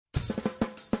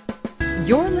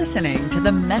You're listening to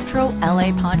the Metro LA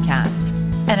Podcast,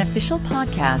 an official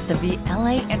podcast of the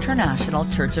LA International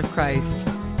Church of Christ.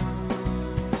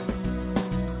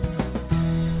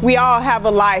 We all have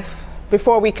a life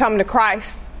before we come to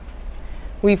Christ.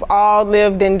 We've all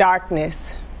lived in darkness.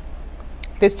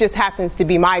 This just happens to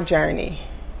be my journey.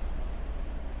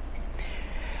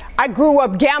 I grew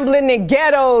up gambling in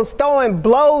ghettos, throwing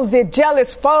blows at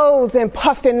jealous foes and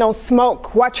puffing on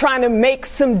smoke while trying to make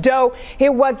some dough.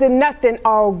 It wasn't nothing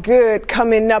all good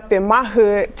coming up in my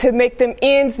hood to make them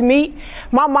ends meet.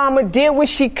 My mama did what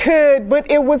she could, but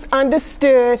it was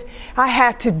understood I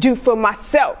had to do for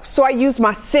myself. So I used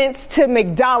my sense to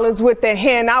make dollars with the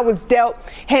hand I was dealt.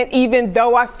 And even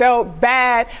though I felt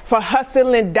bad for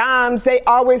hustling dimes, they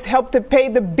always helped to pay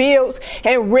the bills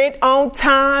and rent on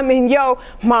time. And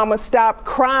mama stopped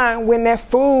crying when that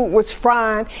food was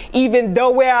frying. Even though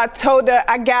where I told her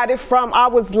I got it from, I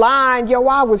was lying.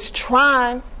 I was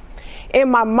trying in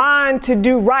my mind to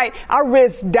do right. I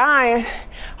risked dying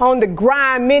on the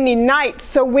grind many nights.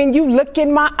 So when you look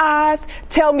in my eyes,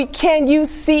 tell me, can you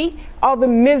see all the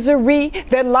misery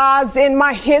that lies in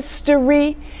my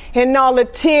history and all the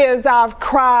tears I've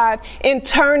cried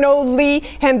internally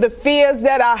and the fears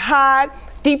that I hide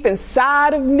deep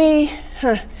inside of me?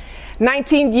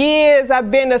 19 years I've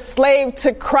been a slave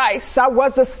to Christ. I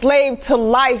was a slave to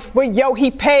life, but he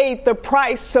paid the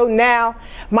price. So now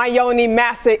my only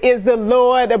master is the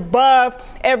Lord above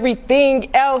everything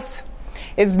else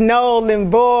is null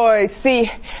and void.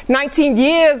 See, 19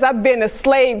 years I've been a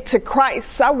slave to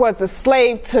Christ. I was a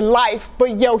slave to life,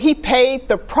 but he paid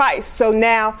the price. So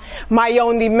now my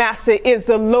only master is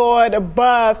the Lord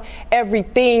above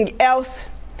everything else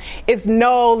is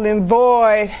null and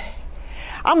void.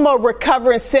 I'm a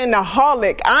recovering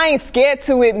sinaholic. I ain't scared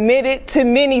to admit it. To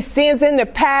many sins in the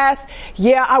past,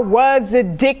 I was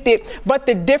addicted. But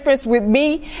the difference with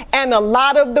me and a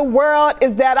lot of the world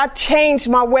is that I changed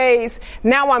my ways.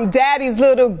 Now I'm daddy's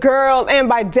little girl, and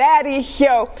by daddy,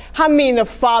 I mean the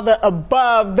Father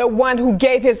above, the one who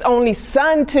gave his only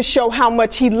son to show how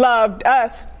much he loved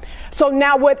us. So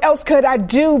now what else could I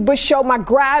do but show my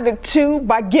gratitude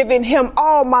by giving him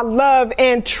all my love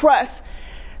and trust?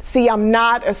 See, I'm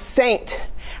not a saint.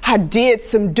 I did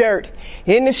some dirt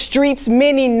in the streets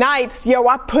many nights.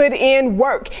 I put in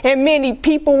work and many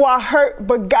people are hurt,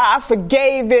 but God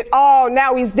forgave it all.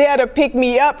 Now he's there to pick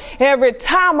me up every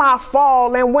time I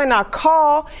fall. And when I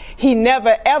call, he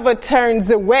never ever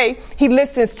turns away. He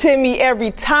listens to me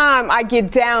every time I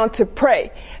get down to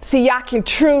pray. See, I can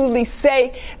truly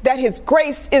say that his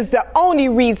grace is the only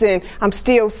reason I'm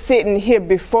still sitting here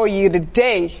before you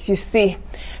today. You see,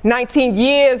 19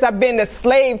 years I've been a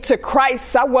slave to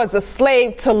Christ. I was a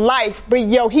slave to life, but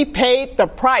he paid the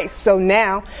price. So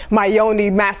now my only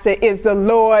master is the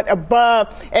Lord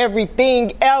above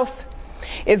everything else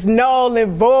is null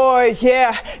and void.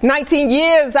 19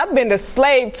 years I've been a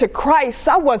slave to Christ.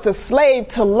 I was a slave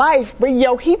to life, but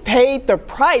he paid the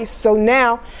price. So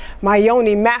now my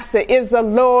only master is the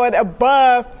Lord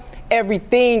above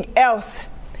everything else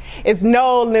is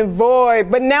null and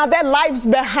void. But now that life's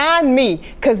behind me,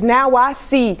 cause now I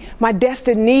see my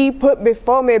destiny put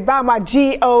before me by my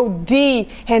God,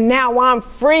 and now I'm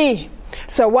free.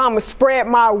 So I'ma spread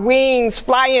my wings,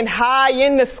 flying high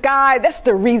in the sky. That's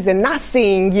the reason I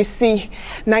sing. You see,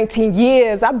 19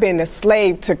 years I've been a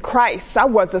slave to Christ. I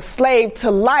was a slave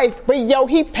to life, but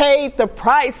he paid the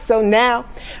price. So now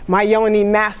my only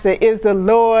master is the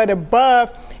Lord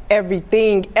above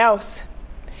everything else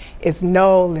is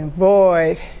null and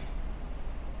void.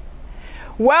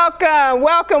 Welcome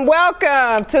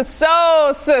to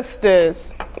Soul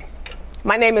Sisters.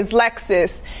 My name is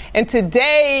Lexis, and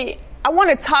today I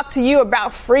want to talk to you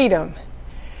about freedom.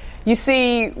 You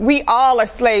see, we all are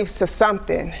slaves to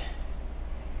something.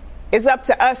 It's up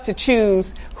to us to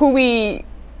choose who we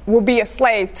will be a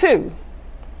slave to.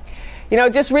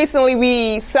 Just recently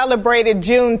we celebrated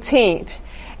Juneteenth.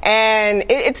 And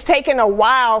it's taken a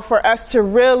while for us to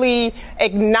really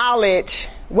acknowledge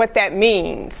what that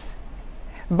means.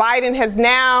 Biden has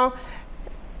now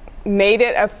made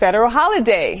it a federal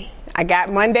holiday. I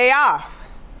got Monday off.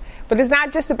 But it's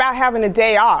not just about having a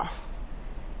day off.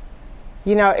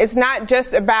 It's not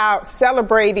just about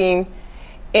celebrating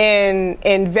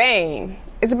in vain.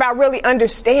 It's about really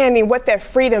understanding what that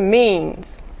freedom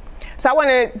means. So I want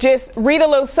to just read a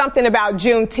little something about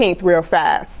Juneteenth real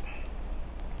fast.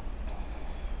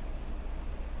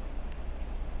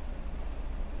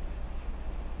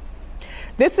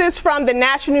 This is from the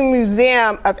National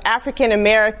Museum of African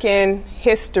American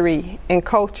History and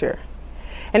Culture.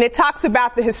 And it talks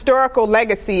about the historical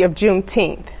legacy of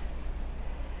Juneteenth.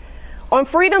 On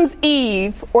Freedom's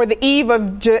Eve, or the eve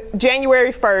of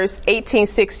January 1st,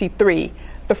 1863,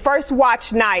 the first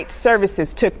watch night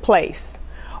services took place.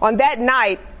 On that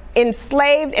night,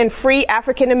 enslaved and free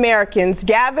African Americans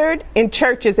gathered in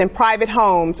churches and private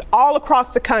homes all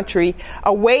across the country,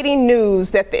 awaiting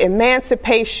news that the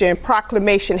Emancipation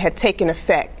Proclamation had taken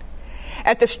effect.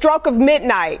 At the stroke of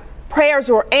midnight, prayers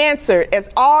were answered as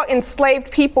all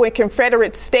enslaved people in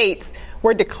Confederate states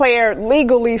were declared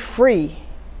legally free.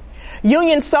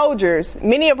 Union soldiers,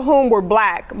 many of whom were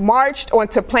black, marched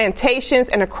onto plantations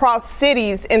and across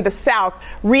cities in the South,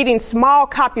 reading small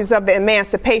copies of the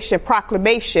Emancipation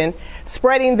Proclamation,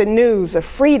 spreading the news of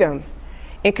freedom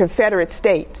in Confederate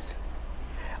states.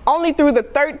 Only through the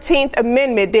 13th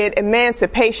Amendment did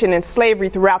emancipation and slavery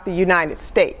throughout the United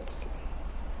States.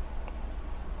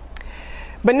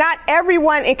 But not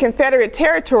everyone in Confederate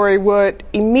territory would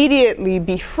immediately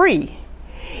be free.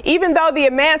 Even though the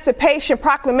Emancipation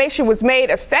Proclamation was made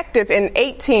effective in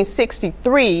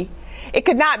 1863, it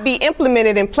could not be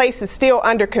implemented in places still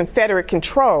under Confederate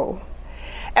control.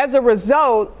 As a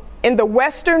result, in the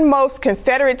westernmost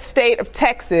Confederate state of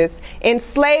Texas,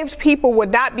 enslaved people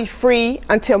would not be free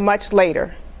until much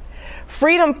later.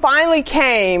 Freedom finally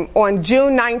came on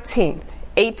June 19,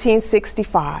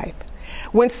 1865,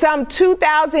 when some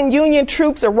 2,000 Union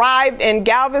troops arrived in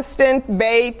Galveston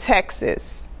Bay,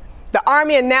 Texas. The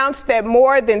Army announced that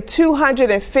more than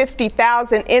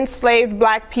 250,000 enslaved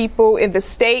black people in the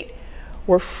state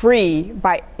were free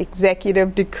by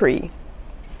executive decree.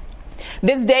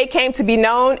 This day came to be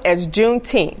known as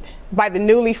Juneteenth by the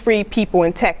newly freed people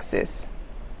in Texas.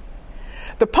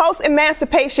 The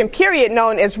post-emancipation period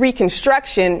known as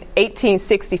Reconstruction,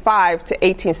 1865 to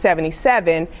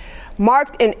 1877,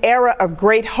 marked an era of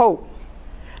great hope,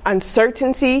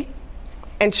 uncertainty,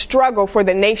 and struggle for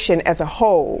the nation as a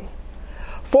whole.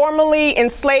 Formerly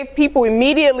enslaved people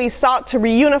immediately sought to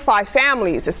reunify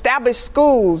families, establish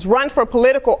schools, run for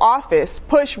political office,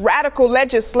 push radical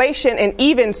legislation, and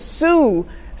even sue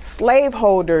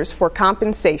slaveholders for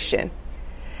compensation.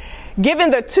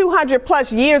 Given the 200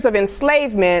 plus years of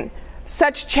enslavement,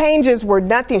 such changes were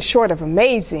nothing short of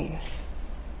amazing.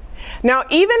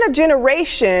 Not even a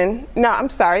generation out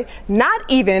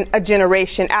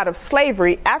of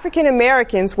slavery, African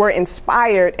Americans were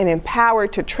inspired and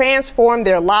empowered to transform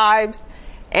their lives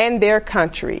and their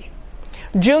country.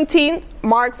 Juneteenth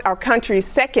marks our country's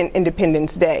second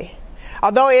Independence Day.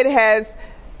 Although it has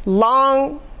been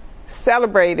long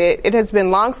celebrated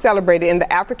in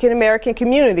the African American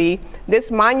community,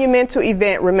 this monumental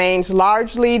event remains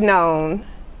largely known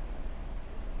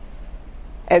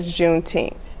as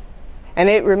Juneteenth. And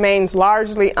it remains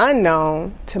largely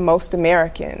unknown to most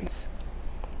Americans.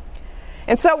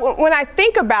 And so when I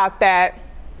think about that,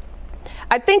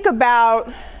 I think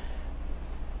about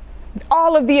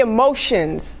all of the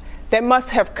emotions that must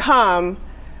have come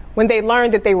when they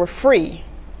learned that they were free.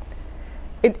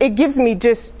 It gives me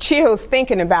just chills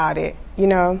thinking about it, you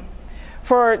know.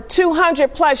 For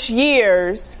 200 plus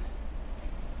years,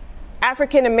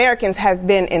 African Americans have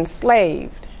been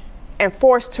enslaved and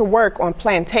forced to work on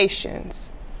plantations,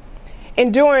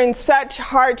 enduring such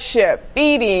hardship,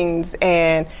 beatings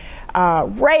and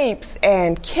rapes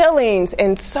and killings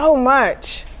and so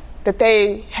much that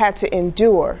they had to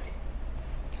endure.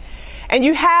 And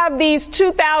you have these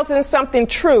 2,000 something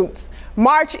troops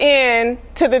march in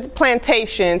to the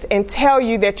plantations and tell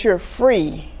you that you're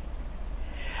free.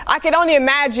 I can only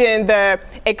imagine the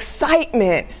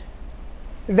excitement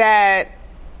that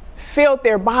filled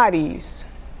their bodies.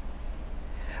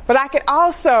 But I could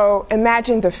also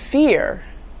imagine the fear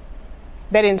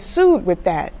that ensued with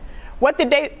that. What did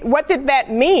that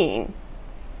mean?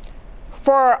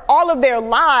 For all of their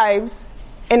lives,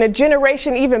 in a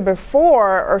generation even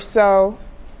before or so,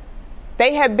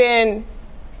 they had been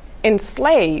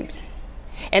enslaved.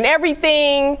 And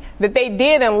everything that they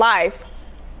did in life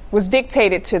was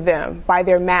dictated to them by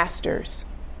their masters.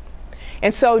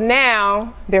 And so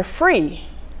now they're free.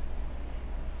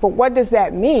 But what does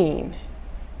that mean?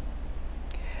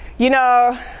 You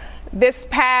know, this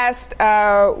past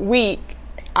week,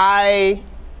 I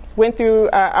went through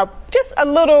just a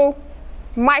little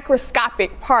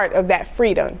microscopic part of that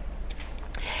freedom.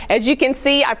 As you can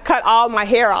see, I've cut all my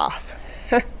hair off.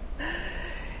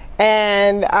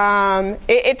 And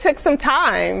it took some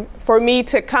time for me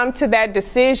to come to that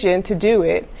decision to do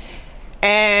it.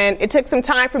 And it took some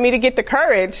time for me to get the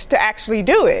courage to actually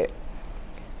do it.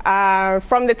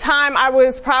 From the time I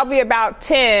was probably about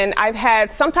 10, I've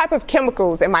had some type of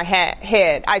chemicals in my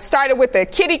head. I started with a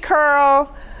kitty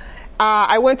curl.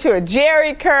 I went to a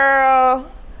Jerry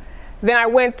curl. Then I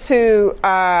went to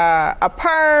a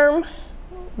perm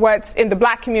what's in the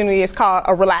black community is called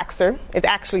a relaxer. It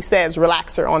actually says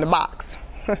relaxer on the box,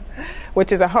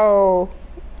 which is a whole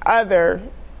other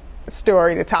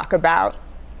story to talk about.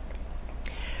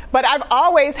 But I've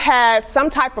always had some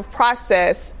type of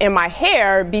process in my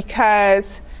hair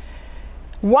because,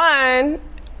 one,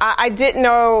 I didn't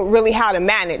know really how to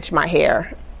manage my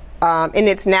hair in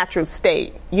its natural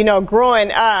state. You know,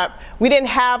 growing up, we didn't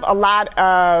have a lot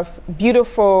of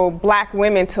beautiful black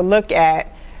women to look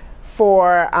at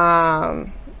for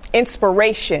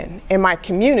inspiration in my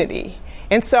community.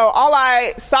 And so all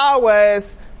I saw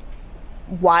was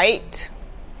white,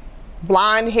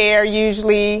 blonde hair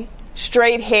usually,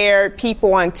 straight-haired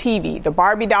people on TV. The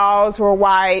Barbie dolls were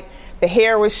white, the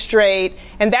hair was straight,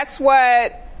 and that's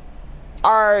what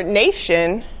our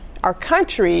nation, our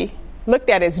country, looked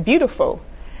at as beautiful.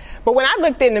 But when I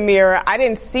looked in the mirror, I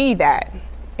didn't see that.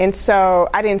 And so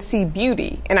I didn't see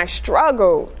beauty, and I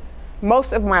struggled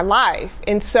most of my life.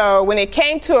 And so when it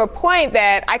came to a point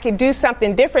that I could do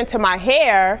something different to my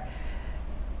hair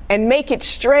and make it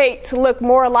straight to look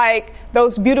more like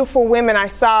those beautiful women I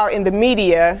saw in the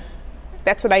media,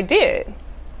 that's what I did.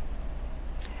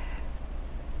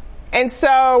 And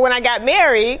so when I got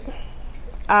married,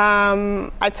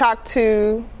 I talked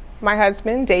to my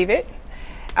husband, David,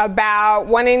 about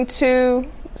wanting to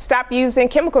stop using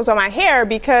chemicals on my hair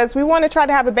because we want to try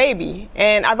to have a baby.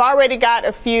 And I've already got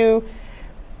a few,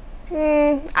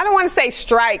 I don't want to say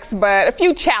strikes, but a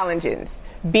few challenges.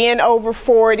 Being over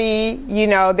 40, you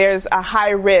know, there's a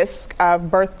high risk of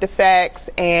birth defects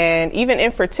and even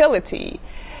infertility.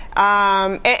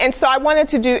 And so I wanted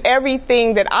to do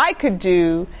everything that I could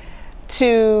do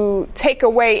to take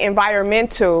away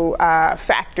environmental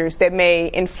factors that may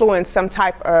influence some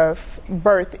type of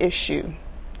birth issue.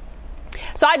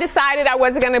 So I decided I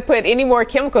wasn't going to put any more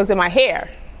chemicals in my hair.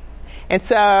 And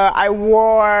so I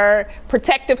wore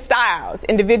protective styles,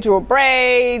 individual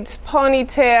braids,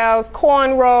 ponytails,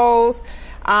 cornrows,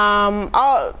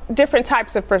 all different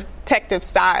types of protective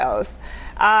styles.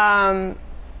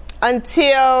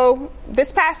 Until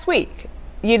this past week,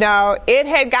 you know, it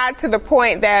had got to the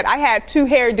point that I had two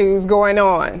hairdos going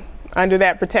on under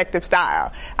that protective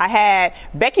style. I had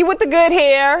Becky with the good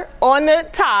hair on the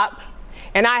top,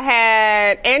 and I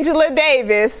had Angela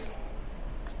Davis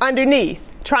underneath,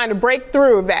 trying to break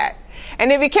through that.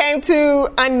 And it became too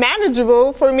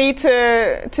unmanageable for me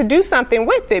to do something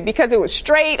with it because it was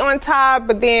straight on top,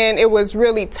 but then it was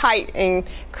really tight and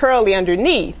curly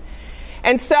underneath.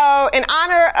 And so in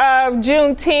honor of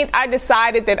Juneteenth, I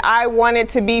decided that I wanted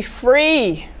to be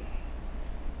free.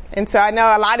 And so I know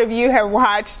a lot of you have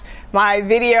watched my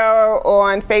video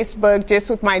on Facebook just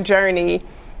with my journey.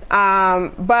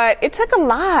 But it took a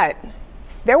lot.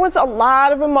 There was a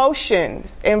lot of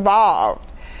emotions involved.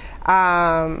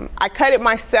 I cut it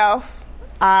myself.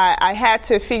 I had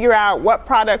to figure out what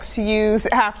products to use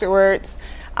afterwards.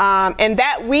 And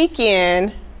that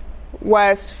weekend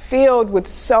was filled with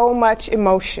so much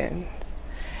emotions.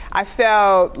 I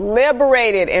felt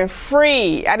liberated and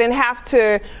free. I didn't have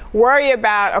to worry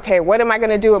about, okay, what am I going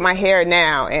to do with my hair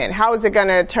now? And how is it going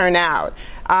to turn out?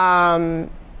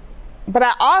 But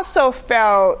I also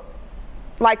felt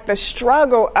like the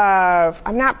struggle of,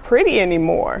 I'm not pretty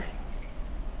anymore.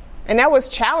 And that was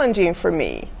challenging for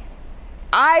me.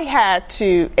 I had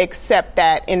to accept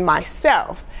that in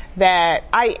myself, that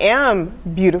I am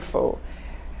beautiful.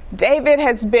 David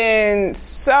has been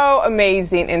so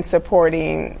amazing in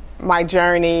supporting my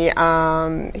journey.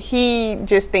 He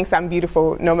just thinks I'm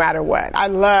beautiful no matter what. I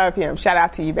love him. Shout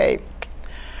out to you, babe.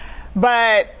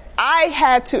 But I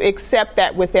had to accept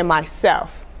that within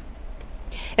myself.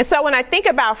 And so when I think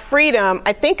about freedom,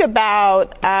 I think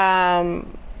about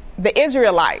the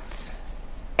Israelites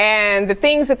and the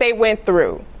things that they went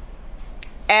through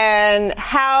and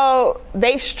how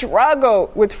they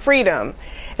struggled with freedom.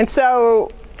 And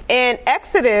so in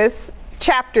Exodus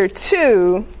chapter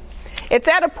 2, it's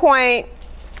at a point,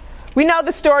 we know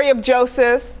the story of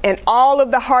Joseph and all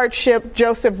of the hardship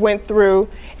Joseph went through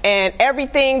and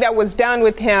everything that was done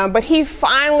with him, but he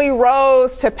finally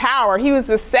rose to power. He was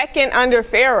the second under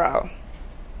Pharaoh.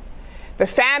 The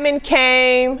famine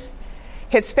came.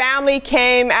 His family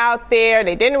came out there.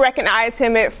 They didn't recognize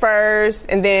him at first,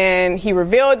 and then he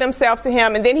revealed himself to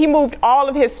him, and then he moved all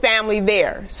of his family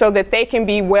there so that they can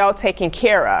be well taken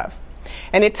care of.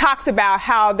 And it talks about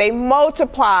how they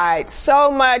multiplied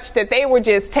so much that they were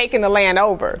just taking the land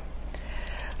over.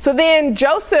 So then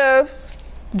Joseph's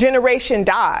generation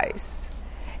dies,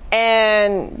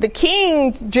 and the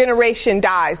king's generation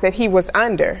dies that he was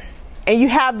under. And you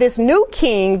have this new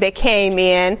king that came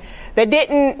in that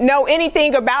didn't know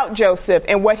anything about Joseph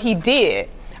and what he did.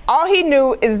 All he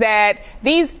knew is that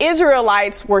these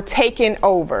Israelites were taken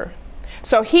over.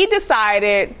 So he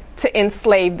decided to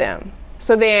enslave them.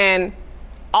 So then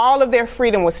all of their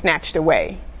freedom was snatched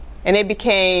away, and they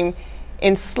became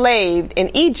enslaved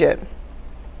in Egypt.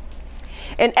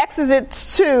 In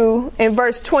Exodus 2, in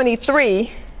verse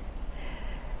 23,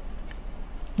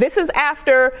 this is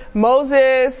after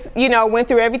Moses, went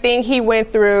through everything he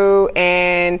went through,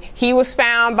 and he was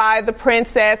found by the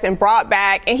princess and brought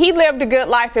back, and he lived a good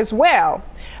life as well.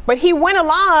 But he went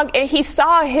along and he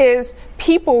saw his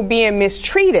people being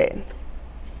mistreated.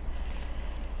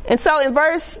 And so in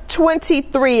verse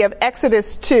 23 of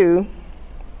Exodus 2,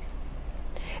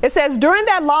 it says, during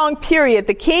that long period,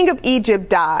 the king of Egypt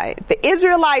died. The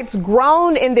Israelites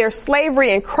groaned in their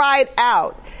slavery and cried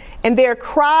out, and their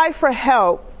cry for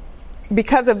help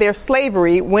because of their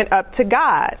slavery went up to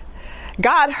God.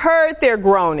 God heard their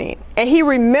groaning, and he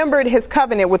remembered his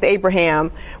covenant with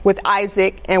Abraham, with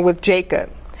Isaac, and with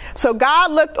Jacob. So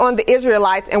God looked on the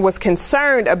Israelites and was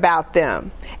concerned about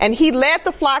them. And he led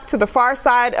the flock to the far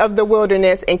side of the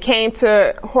wilderness and came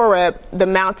to Horeb, the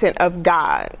mountain of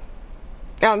God.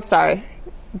 I'm sorry.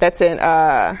 That's in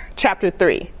chapter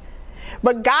 3.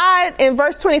 But God, in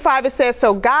verse 25, it says,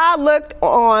 so God looked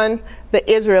on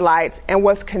the Israelites and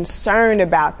was concerned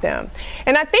about them.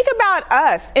 And I think about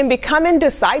us in becoming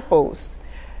disciples.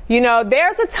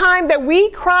 There's a time that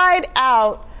we cried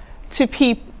out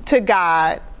to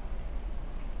God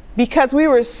because we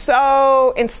were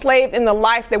so enslaved in the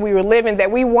life that we were living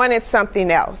that we wanted something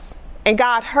else. And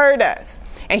God heard us.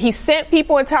 And he sent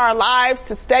people into our lives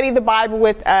to study the Bible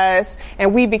with us,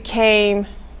 and we became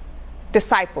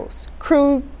disciples,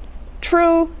 true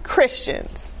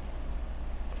Christians.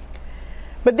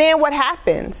 But then what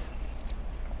happens?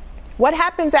 What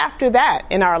happens after that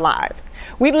in our lives?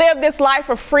 We live this life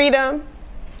of freedom,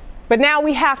 but now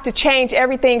we have to change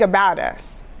everything about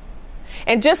us.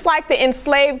 And just like the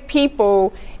enslaved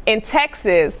people in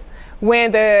Texas,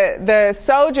 when the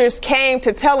soldiers came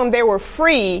to tell them they were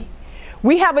free,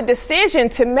 we have a decision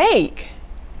to make.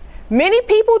 Many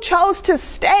people chose to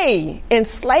stay in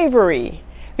slavery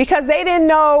because they didn't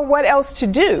know what else to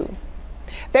do.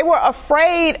 They were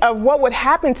afraid of what would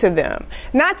happen to them.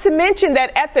 Not to mention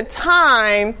that at the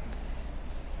time,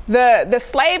 the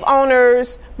slave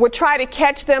owners would try to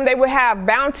catch them. They would have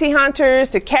bounty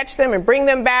hunters to catch them and bring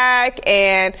them back.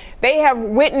 And they have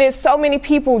witnessed so many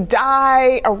people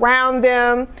die around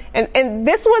them. And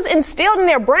this was instilled in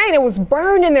their brain. It was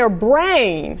burned in their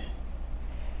brain.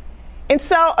 And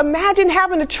so imagine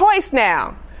having a choice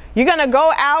now. You're going to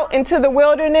go out into the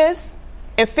wilderness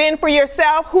and fend for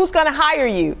yourself. Who's going to hire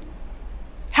you?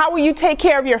 How will you take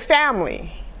care of your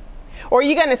family? Or are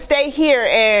you going to stay here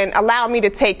and allow me to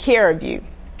take care of you?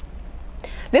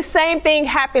 This same thing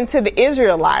happened to the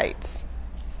Israelites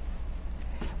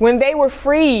when they were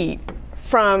freed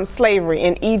from slavery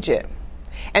in Egypt.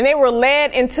 And they were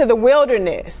led into the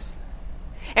wilderness.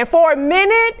 And for a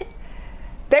minute,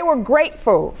 they were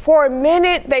grateful. For a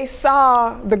minute, they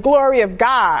saw the glory of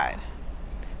God.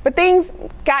 But things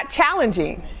got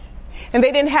challenging, and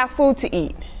they didn't have food to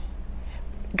eat.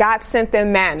 God sent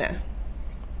them manna.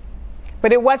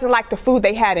 But it wasn't like the food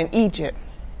they had in Egypt.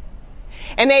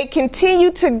 And they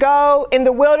continued to go in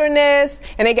the wilderness,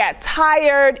 and they got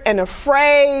tired and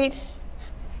afraid,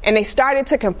 and they started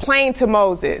to complain to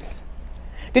Moses.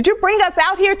 Did you bring us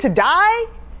out here to die?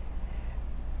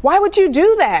 Why would you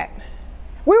do that?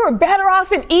 We were better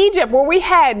off in Egypt where we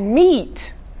had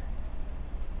meat.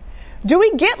 Do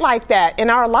we get like that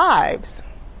in our lives?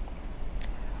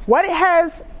 What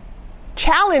has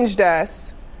challenged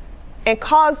us and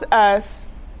caused us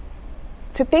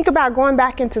to think about going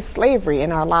back into slavery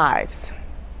in our lives?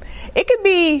 It could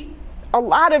be a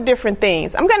lot of different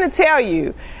things. I'm going to tell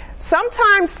you,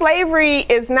 sometimes slavery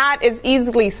is not as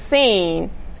easily seen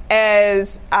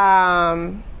as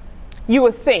you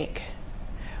would think.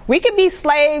 We could be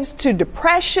slaves to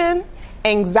depression,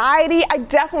 anxiety. I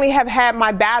definitely have had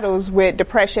my battles with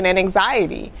depression and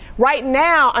anxiety. Right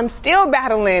now, I'm still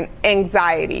battling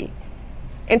anxiety.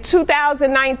 In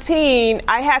 2019,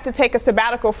 I had to take a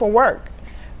sabbatical from work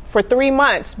for 3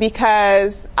 months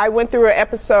because I went through an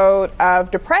episode of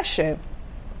depression.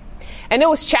 And it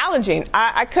was challenging.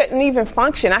 I couldn't even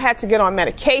function. I had to get on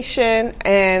medication,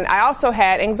 and I also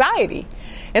had anxiety.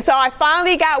 And so I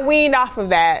finally got weaned off of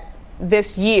that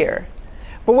this year.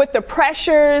 But with the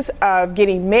pressures of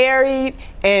getting married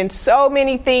and so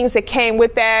many things that came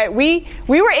with that, we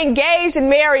were engaged and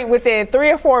married within 3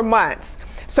 or 4 months.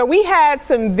 So we had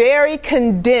some very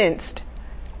condensed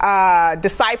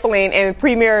discipling and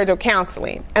premarital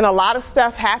counseling. And a lot of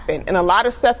stuff happened. And a lot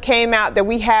of stuff came out that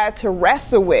we had to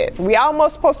wrestle with. We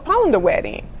almost postponed the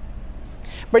wedding.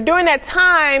 But during that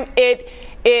time,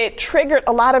 it triggered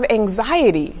a lot of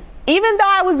anxiety. Even though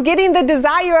I was getting the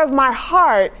desire of my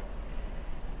heart,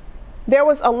 there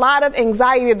was a lot of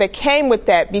anxiety that came with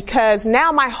that, because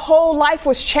now my whole life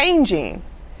was changing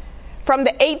from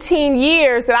the 18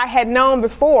 years that I had known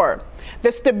before.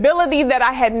 The stability that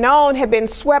I had known had been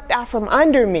swept out from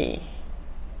under me.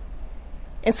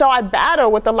 And so I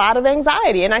battle with a lot of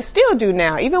anxiety, and I still do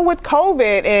now, even with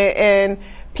COVID and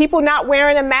people not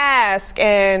wearing a mask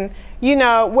and,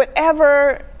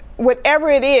 whatever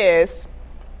it is,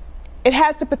 it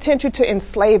has the potential to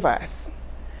enslave us.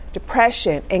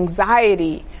 Depression,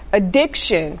 anxiety,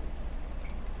 addiction.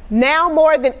 Now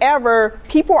more than ever,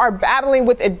 people are battling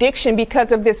with addiction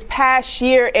because of this past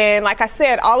year. And like I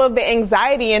said, all of the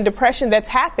anxiety and depression that's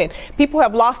happened. People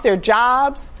have lost their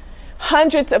jobs.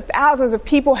 Hundreds of thousands of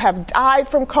people have died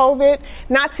from COVID,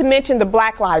 not to mention the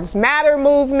Black Lives Matter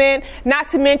movement, not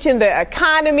to mention the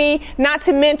economy, not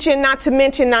to mention.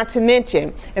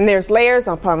 And there's layers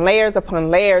upon layers upon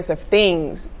layers of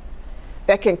things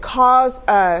that can cause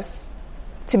us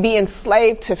to be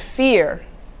enslaved to fear.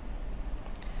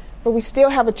 But we still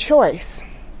have a choice.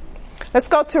 Let's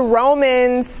go to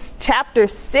Romans chapter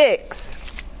 6.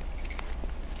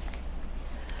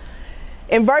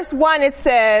 In verse 1, it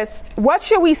says, "What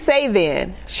shall we say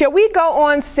then? Shall we go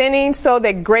on sinning so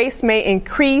that grace may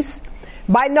increase?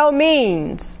 By no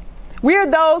means. We are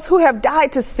those who have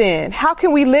died to sin. How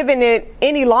can we live in it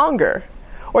any longer?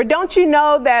 Or don't you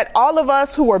know that all of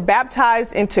us who were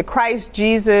baptized into Christ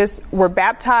Jesus were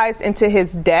baptized into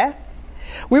his death?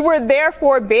 We were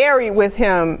therefore buried with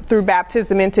him through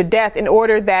baptism into death, in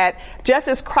order that just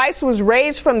as Christ was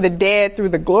raised from the dead through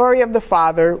the glory of the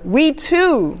Father, we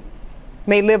too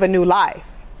may live a new life."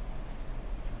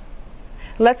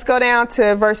 Let's go down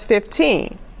to verse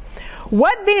 15.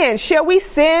 "What then? Shall we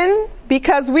sin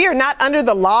because we are not under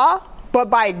the law, but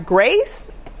by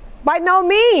grace? By no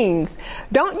means.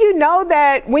 Don't you know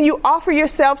that when you offer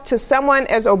yourself to someone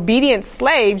as obedient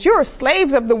slaves, you are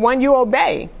slaves of the one you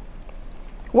obey?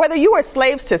 Whether you are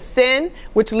slaves to sin,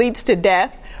 which leads to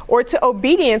death, or to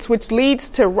obedience, which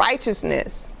leads to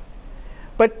righteousness.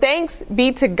 But thanks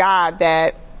be to God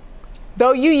that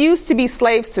though you used to be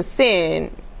slaves to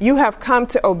sin, you have come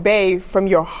to obey from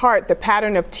your heart the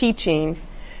pattern of teaching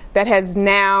that has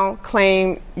now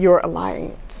claimed your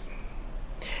allegiance.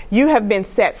 You have been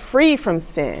set free from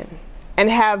sin and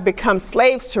have become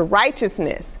slaves to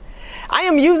righteousness. I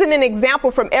am using an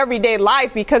example from everyday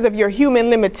life because of your human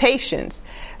limitations.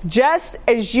 Just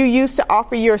as you used to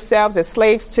offer yourselves as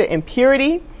slaves to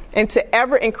impurity and to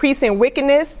ever increasing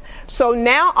wickedness, so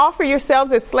now offer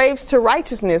yourselves as slaves to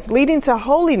righteousness, leading to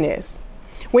holiness.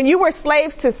 When you were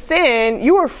slaves to sin,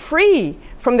 you were free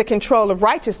from the control of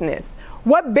righteousness.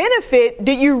 What benefit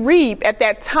did you reap at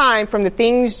that time from the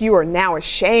things you are now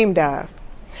ashamed of?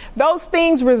 Those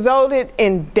things resulted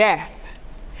in death.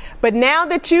 But now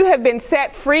that you have been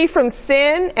set free from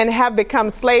sin and have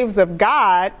become slaves of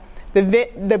God,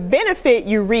 the benefit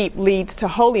you reap leads to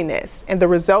holiness, and the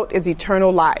result is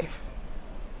eternal life."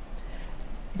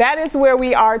 That is where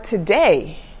we are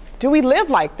today. Do we live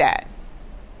like that?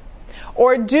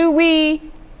 Or do we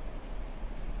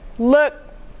look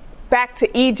back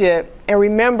to Egypt and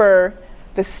remember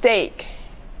the steak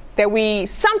that we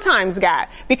sometimes got?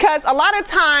 Because a lot of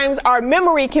times our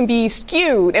memory can be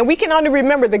skewed and we can only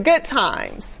remember the good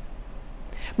times.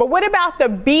 But what about the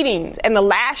beatings and the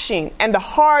lashing and the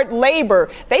hard labor?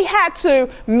 They had to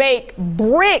make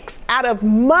bricks out of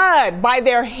mud by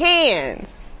their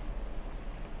hands.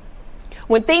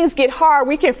 When things get hard,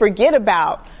 we can forget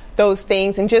about those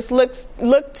things and just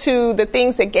look to the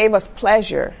things that gave us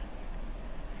pleasure.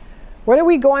 What are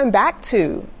we going back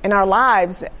to in our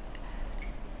lives?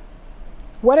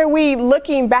 What are we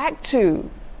looking back to?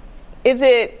 Is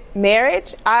it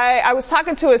marriage? I was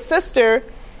talking to a sister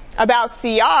about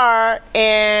CR,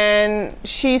 and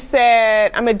she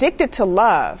said, "I'm addicted to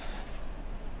love."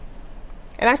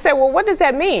 And I said, "Well, what does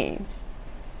that mean?"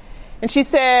 And she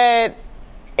said,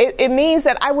 it means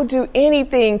that I would do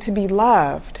anything to be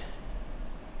loved.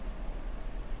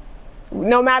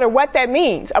 No matter what that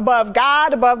means. Above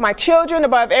God, above my children,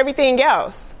 above everything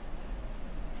else.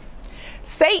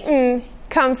 Satan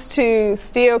comes to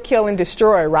steal, kill, and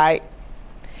destroy, right?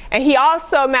 And he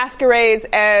also masquerades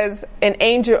as an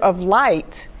angel of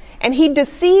light. And he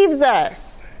deceives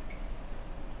us.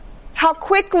 How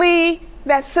quickly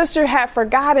that sister had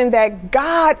forgotten that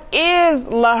God is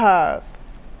love.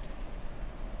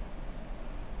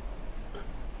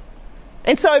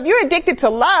 And so if you're addicted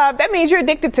to love, that means you're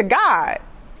addicted to God.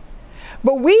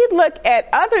 But we look at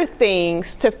other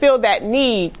things to fill that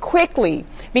need quickly,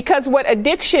 because what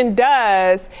addiction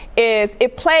does is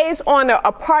it plays on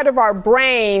a part of our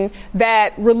brain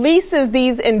that releases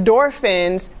these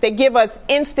endorphins that give us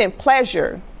instant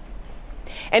pleasure.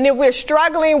 And if we're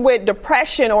struggling with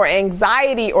depression or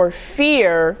anxiety or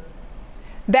fear,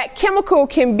 that chemical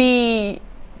can be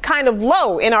kind of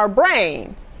low in our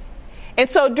brain. And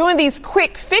so doing these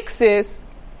quick fixes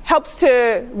helps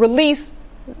to release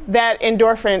that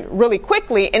endorphin really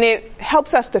quickly, and it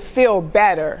helps us to feel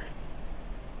better.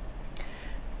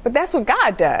 But that's what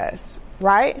God does,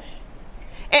 right?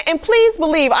 And please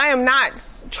believe I am not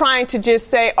trying to just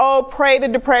say, oh, pray the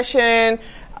depression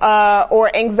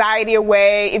or anxiety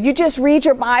away. If you just read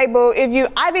your Bible,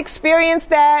 I've experienced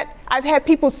that. I've had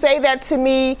people say that to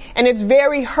me, and it's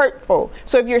very hurtful.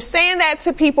 So if you're saying that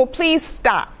to people, please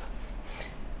stop.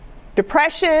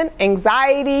 Depression,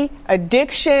 anxiety,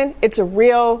 addiction, it's a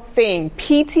real thing.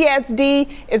 PTSD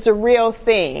is a real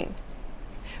thing.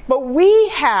 But we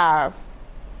have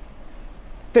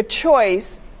the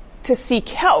choice to seek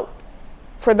help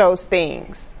for those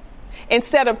things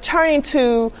instead of turning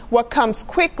to what comes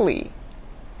quickly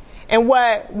and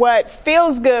what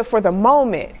feels good for the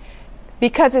moment,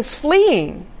 because it's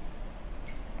fleeing.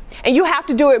 And you have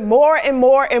to do it more and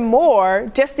more and more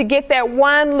just to get that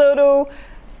one little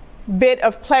bit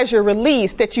of pleasure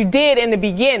release that you did in the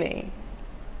beginning.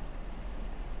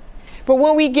 But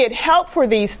when we get help for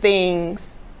these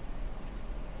things,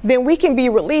 then we can be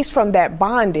released from that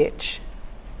bondage.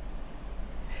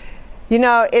 You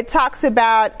know, it talks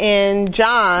about in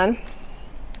John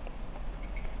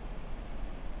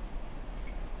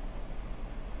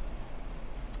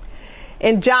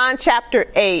chapter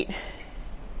 8,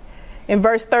 in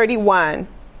verse 31,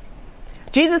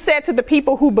 Jesus said to the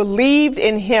people who believed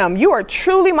in him, "You are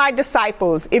truly my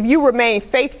disciples if you remain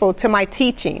faithful to my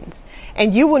teachings,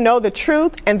 and you will know the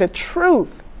truth, and the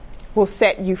truth will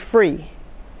set you free."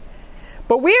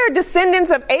 "But we are descendants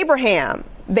of Abraham,"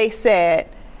 they said.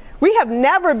 "We have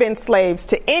never been slaves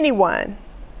to anyone.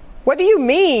 What do you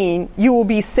mean you will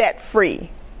be set free?"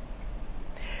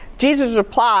 Jesus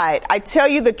replied, "I tell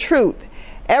you the truth.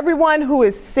 Everyone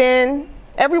who sins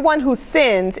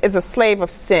is a slave of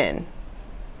sin.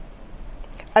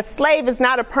 A slave is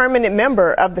not a permanent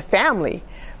member of the family,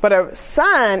 but a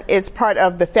son is part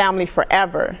of the family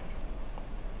forever.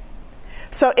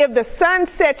 So if the Son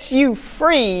sets you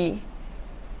free,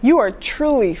 you are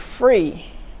truly free."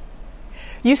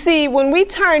 You see, when we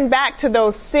turn back to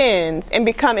those sins and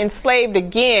become enslaved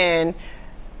again,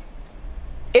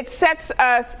 it sets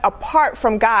us apart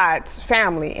from God's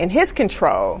family and his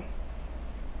control.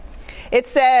 It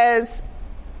says,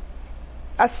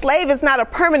 a slave is not a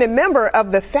permanent member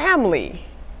of the family.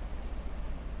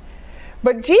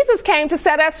 But Jesus came to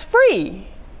set us free.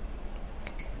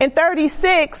 In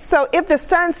 36, so if the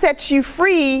Son sets you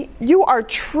free, you are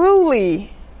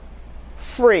truly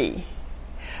free.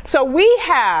 So we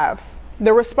have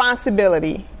the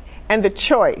responsibility and the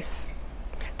choice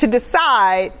to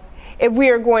decide if we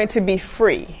are going to be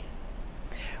free.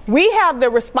 We have the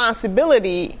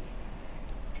responsibility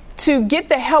to get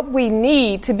the help we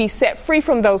need to be set free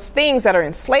from those things that are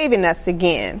enslaving us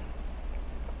again.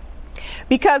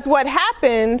 Because what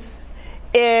happens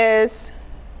is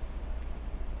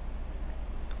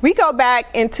we go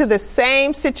back into the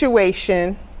same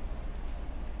situation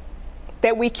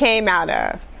that we came out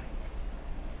of.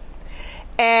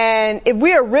 And if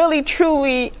we are really,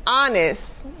 truly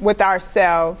honest with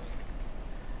ourselves,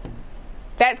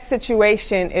 that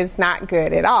situation is not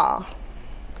good at all.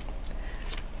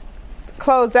 To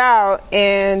close out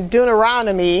in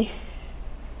Deuteronomy,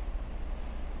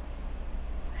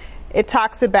 it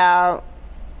talks about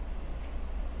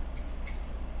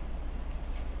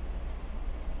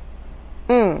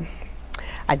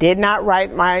I did not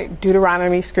write my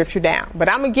Deuteronomy scripture down, but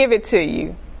I'm going to give it to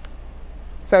you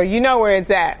so you know where it's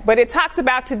at. But it talks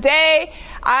about, today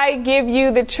I give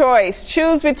you the choice.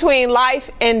 Choose between life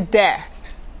and death.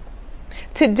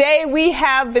 Today we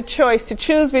have the choice to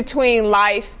choose between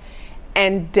life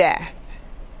and death.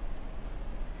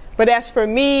 But as for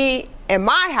me and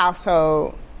my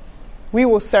household, we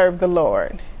will serve the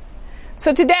Lord.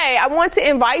 So today I want to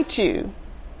invite you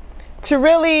to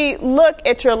really look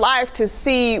at your life to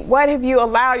see, what have you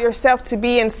allowed yourself to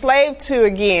be enslaved to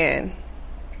again?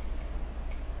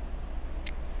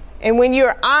 And when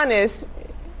you're honest,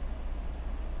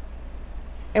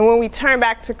 and when we turn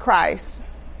back to Christ,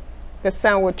 the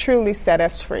Son will truly set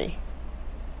us free.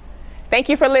 Thank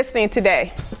you for listening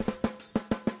today.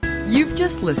 You've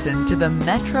just listened to the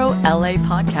Metro LA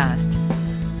podcast.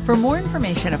 For more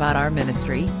information about our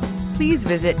ministry, please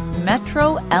visit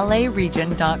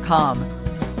metrolaregion.com.